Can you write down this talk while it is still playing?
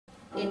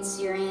It's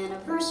your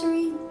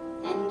anniversary,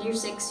 and you're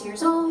 6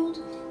 years old,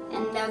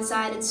 and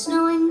outside it's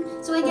snowing,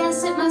 so I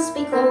guess it must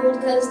be cold,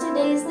 'cause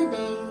today's the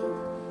day.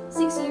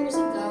 6 years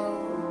ago,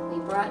 we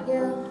brought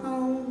you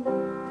home.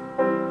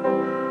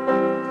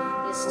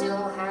 You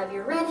still have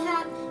your red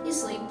hat, you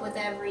sleep with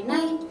every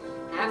night.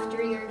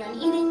 After you're done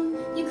eating,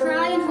 you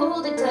cry and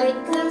hold it tight,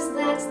 'cause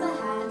that's the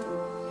hat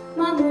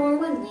Mom wore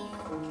when we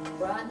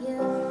brought you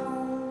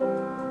home.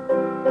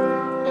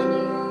 And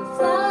you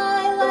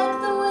fly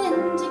like the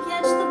wind to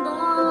catch the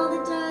ball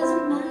that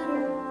doesn't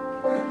matter,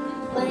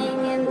 playing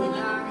in the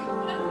yard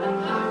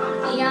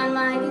beyond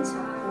my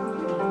guitar.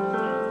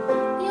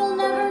 You'll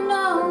never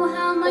know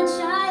how much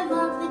I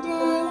love the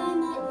day I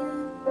met you.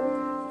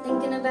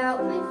 Thinking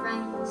about my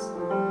friends,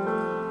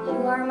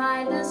 you are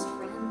my best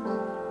friend.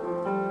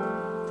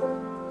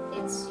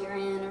 It's your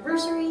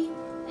anniversary,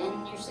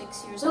 and you're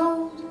 6 years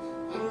old,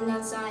 and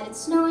outside it's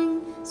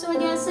snowing, so I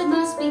guess it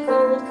must be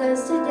cold,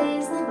 'cause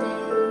today's the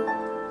day.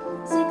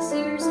 6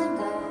 years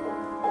ago,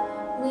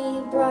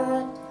 we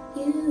brought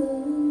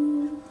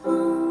you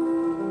home.